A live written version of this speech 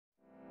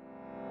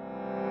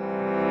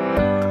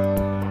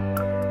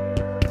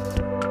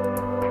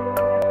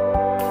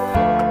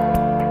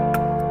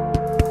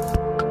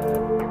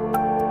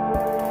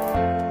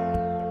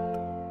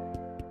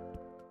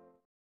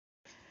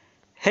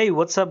Hey,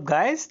 what's up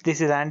guys? This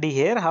is Andy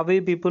here. How are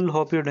you people?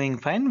 Hope you're doing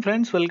fine.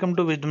 Friends, welcome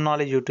to Wisdom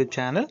Knowledge YouTube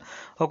channel.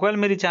 ఒకవేళ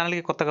మీరు ఈ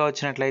ఛానల్కి కొత్తగా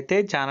వచ్చినట్లయితే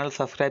channel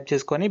subscribe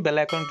చేసుకొని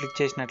bell icon click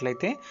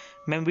చేసినట్లయితే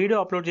మేము video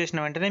upload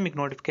చేసిన వెంటనే మీకు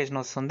నోటిఫికేషన్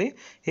వస్తుంది.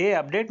 ఏ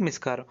update miss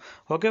car.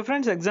 Okay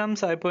friends,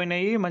 exams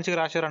అయిపోయినాయి, మంచిగా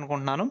రాశారు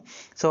అనుకుంటున్నాను.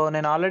 సో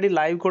నేను ఆల్రెడీ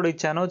లైవ్ కూడా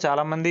ఇచ్చాను,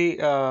 చాలామంది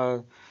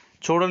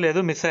చూడలేదు,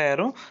 మిస్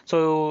అయ్యారు. సో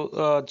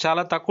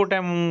చాలా తక్కువ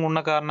టైం ఉన్న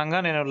కారణంగా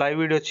నేను లైవ్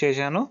వీడియోస్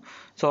చేశాను.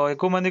 సో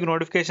ఎక్కువ మందికి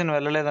నోటిఫికేషన్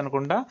వెళ్ళలేదు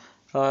అనుకుంటా,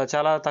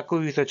 చాలా తక్కువ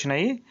వ్యూస్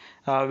వచ్చినాయి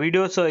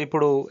వీడియోస్.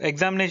 ఇప్పుడు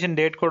ఎగ్జామినేషన్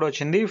డేట్ కూడా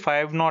వచ్చింది,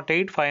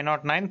 508,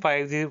 509,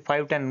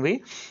 510వి.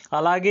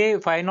 అలాగే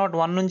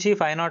 501 నుంచి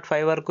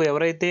 505 వరకు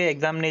ఎవరైతే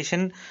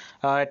ఎగ్జామినేషన్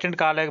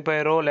అటెండ్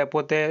కాలేకపోయారో,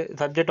 లేకపోతే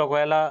సబ్జెక్ట్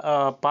ఒకవేళ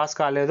పాస్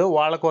కాలేదో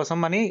వాళ్ళ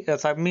కోసం అని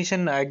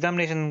సబ్మిషన్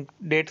ఎగ్జామినేషన్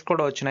డేట్స్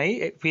కూడా వచ్చినాయి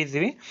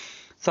ఫీజువి.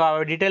 సో ఆ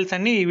డీటెయిల్స్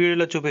అన్నీ ఈ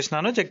వీడియోలో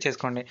చూపిస్తున్నాను, చెక్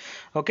చేసుకోండి.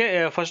 ఓకే,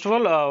 ఫస్ట్ ఆఫ్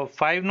ఆల్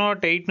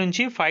 508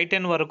 నుంచి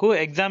 510 వరకు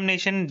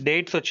ఎగ్జామినేషన్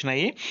డేట్స్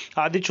వచ్చినాయి,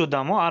 అది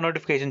చూద్దాము. ఆ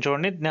నోటిఫికేషన్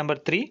చూడండి.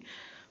 నెంబర్ 3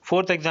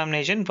 4th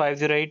ఎగ్జామినేషన్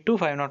 508 to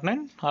 509,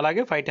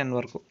 అలాగే 510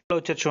 వరకు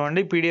వచ్చారు.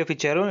 చూడండి, పీడిఎఫ్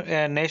ఇచ్చారు.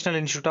 National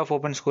institute of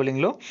open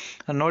స్కూలింగ్లో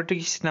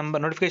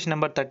notification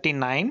number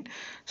 39.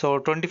 So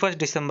 21st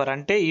December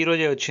అంటే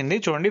ఈరోజే వచ్చింది.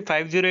 చూడండి,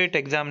 508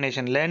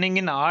 examination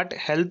learning in art,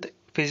 health,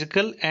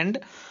 physical and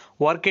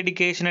work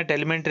education at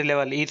elementary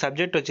level. ఈ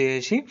సబ్జెక్ట్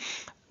వచ్చేసి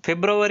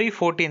February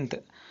 14th.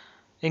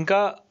 ఇంకా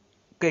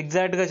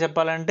ఎగ్జాక్ట్గా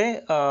చెప్పాలంటే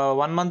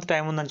 1 month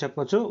టైం ఉందని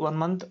చెప్పొచ్చు. 1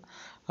 month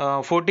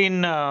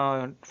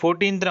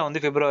 14th ఉంది,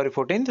 February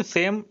 14th.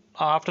 Same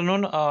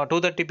afternoon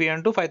 2:30 PM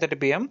to 5:30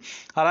 PM.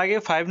 అలాగే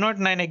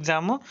 509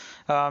 ఎగ్జామ్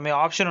మీ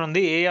ఆప్షన్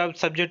ఉంది, ఏ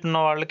సబ్జెక్ట్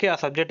ఉన్న వాళ్ళకి ఆ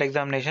subject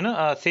examination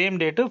same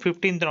date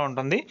 15th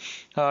ఉంటుంది,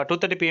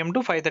 2:30 PM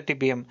to 5:30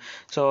 PM.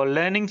 So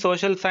learning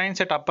social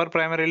science at upper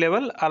primary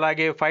level,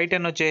 అలాగే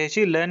 510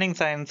 వచ్చేసి learning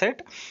science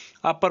at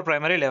upper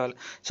primary level.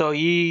 So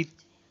ఈ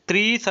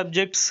 3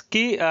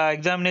 సబ్జెక్ట్స్కి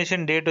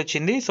examination date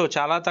వచ్చింది. సో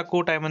చాలా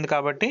తక్కువ టైం ఉంది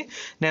కాబట్టి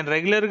నేను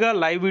రెగ్యులర్గా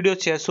లైవ్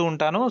వీడియోస్ చేస్తూ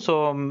ఉంటాను. సో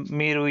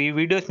మీరు ఈ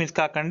వీడియోస్ మిస్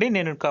కాకండి.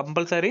 నేను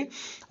కంపల్సరీ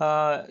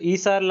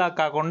ఈసారిలా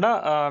కాకుండా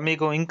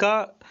మీకు ఇంకా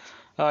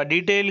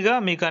డీటెయిల్గా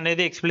మీకు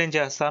అనేది ఎక్స్ప్లెయిన్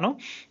చేస్తాను.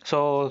 So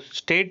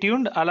stay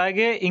tuned.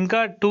 అలాగే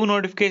ఇంకా 2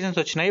 నోటిఫికేషన్స్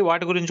వచ్చినాయి,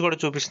 వాటి గురించి కూడా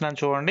చూపిస్తున్నాను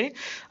చూడండి.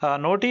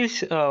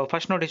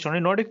 ఫస్ట్ నోటీస్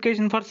చూడండి,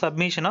 notification for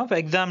submission of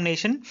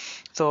examination.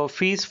 So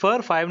fees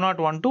for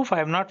 501 to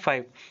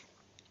 505.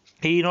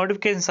 ఈ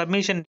నోటిఫికేషన్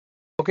సబ్మిషన్.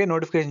 ఓకే,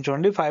 నోటిఫికేషన్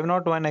చూడండి,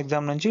 501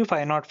 ఎగ్జామ్ నుంచి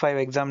 505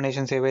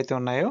 ఎగ్జామినేషన్స్ ఏవైతే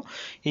ఉన్నాయో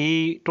ఈ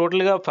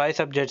టోటల్గా 5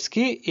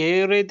 సబ్జెక్ట్స్కి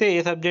ఎవరైతే ఏ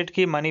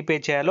సబ్జెక్ట్కి మనీ పే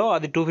చేయాలో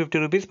అది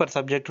 250 రూపీస్ పర్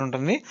సబ్జెక్ట్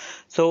ఉంటుంది.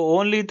 So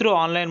only through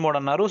online mode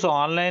అన్నారు. సో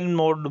ఆన్లైన్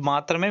మోడ్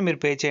మాత్రమే మీరు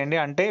పే చేయండి,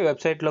 అంటే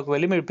వెబ్సైట్లోకి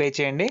వెళ్ళి మీరు పే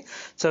చేయండి.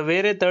 సో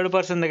వేరే థర్డ్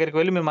పర్సన్ దగ్గరికి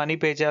వెళ్ళి మీరు మనీ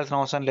పే చేయాల్సిన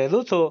అవసరం లేదు.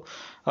 సో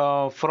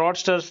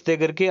ఫ్రాడ్స్టర్స్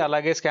దగ్గరికి,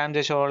 అలాగే స్కామ్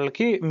చేసే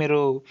వాళ్ళకి మీరు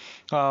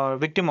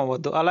విక్టిమ్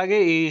అవ్వద్దు. అలాగే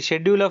ఈ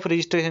షెడ్యూల్ ఆఫ్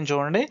రిజిస్ట్రేషన్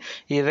చూడండి,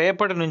 ఈ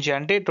రేపటి నుంచి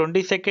అంటే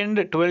 22nd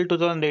 12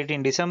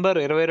 2018 డిసెంబర్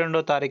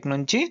 22వ తారీఖు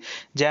నుంచి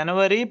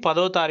జనవరి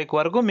 10వ తారీఖు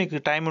వరకు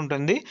మీకు టైం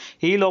ఉంటుంది.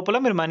 ఈ లోపల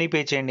మీరు మనీ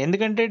పే చేయండి,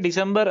 ఎందుకంటే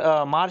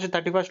మార్చ్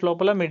 31st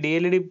లోపల మీ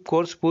DLED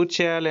కోర్స్ పూర్తి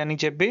చేయాలి అని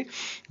చెప్పి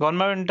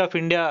గవర్నమెంట్ ఆఫ్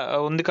ఇండియా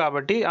ఉంది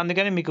కాబట్టి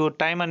అందుకని మీకు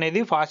టైం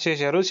అనేది ఫాస్ట్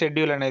చేశారు,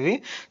 షెడ్యూల్ అనేది.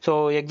 సో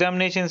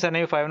ఎగ్జామినేషన్స్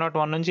అనేవి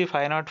 501 నుంచి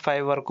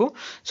 505 వరకు.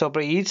 సో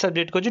ఇప్పుడు ఈ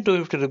సబ్జెక్ట్కి వచ్చి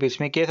 250 రూపీస్.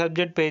 మీకు ఏ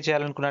సబ్జెక్ట్ పే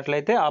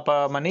చేయాలనుకున్నట్లయితే ఆ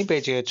మనీ పే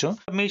చేయొచ్చు.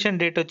 సబ్మిషన్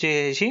డేట్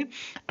వచ్చేసి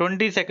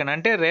 22nd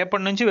అంటే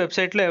రేపటి నుంచి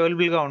వెబ్సైట్లో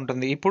అవైలబుల్గా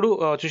ఉంటుంది. ఇప్పుడు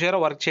చూసారా,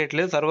 వర్క్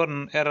చేయట్లేదు, సర్వర్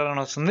ఎర్రర్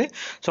అని వస్తుంది.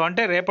 సో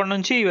అంటే రేపటి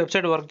నుంచి ఈ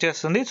వెబ్సైట్ వర్క్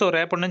చేస్తుంది. సో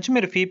రేపటి నుంచి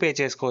మీరు ఫీ పే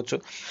చేసుకోవచ్చు.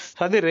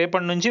 సో అది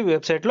రేపటి నుంచి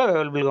వెబ్సైట్లో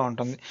అవైలబుల్గా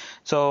ఉంటుంది.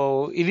 సో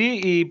ఇది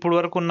ఇప్పుడు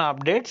వరకు ఉన్న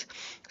అప్డేట్స్.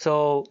 సో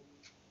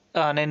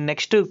నేను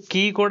నెక్స్ట్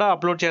కీ కూడా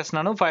అప్లోడ్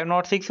చేస్తున్నాను,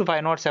 506,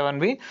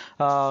 507వి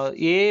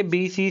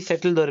ABC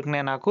సెట్లు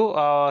దొరికినాయి నాకు,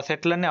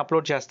 సెట్లన్నీ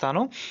అప్లోడ్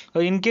చేస్తాను.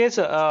 ఇన్ కేస్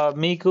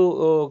మీకు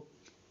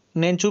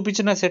నేను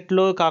చూపించిన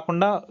సెట్లు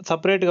కాకుండా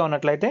సపరేట్గా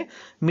ఉన్నట్లయితే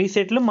మీ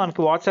సెట్లు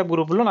మనకి వాట్సాప్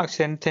గ్రూప్లో నాకు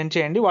సెండ్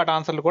చేయండి, వాటి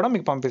ఆన్సర్లు కూడా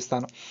మీకు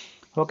పంపిస్తాను.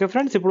 ఓకే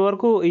ఫ్రెండ్స్, ఇప్పటి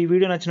వరకు ఈ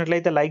వీడియో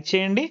నచ్చినట్లయితే లైక్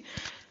చేయండి,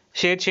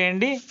 షేర్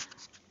చేయండి.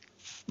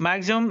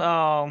 మ్యాక్సిమం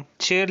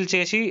షేర్లు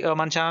చేసి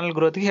మన ఛానల్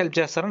గ్రోత్కి హెల్ప్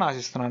చేస్తారని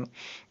ఆశిస్తున్నాను.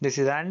 This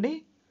is Andy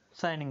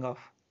signing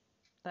off.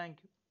 Thank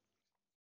you.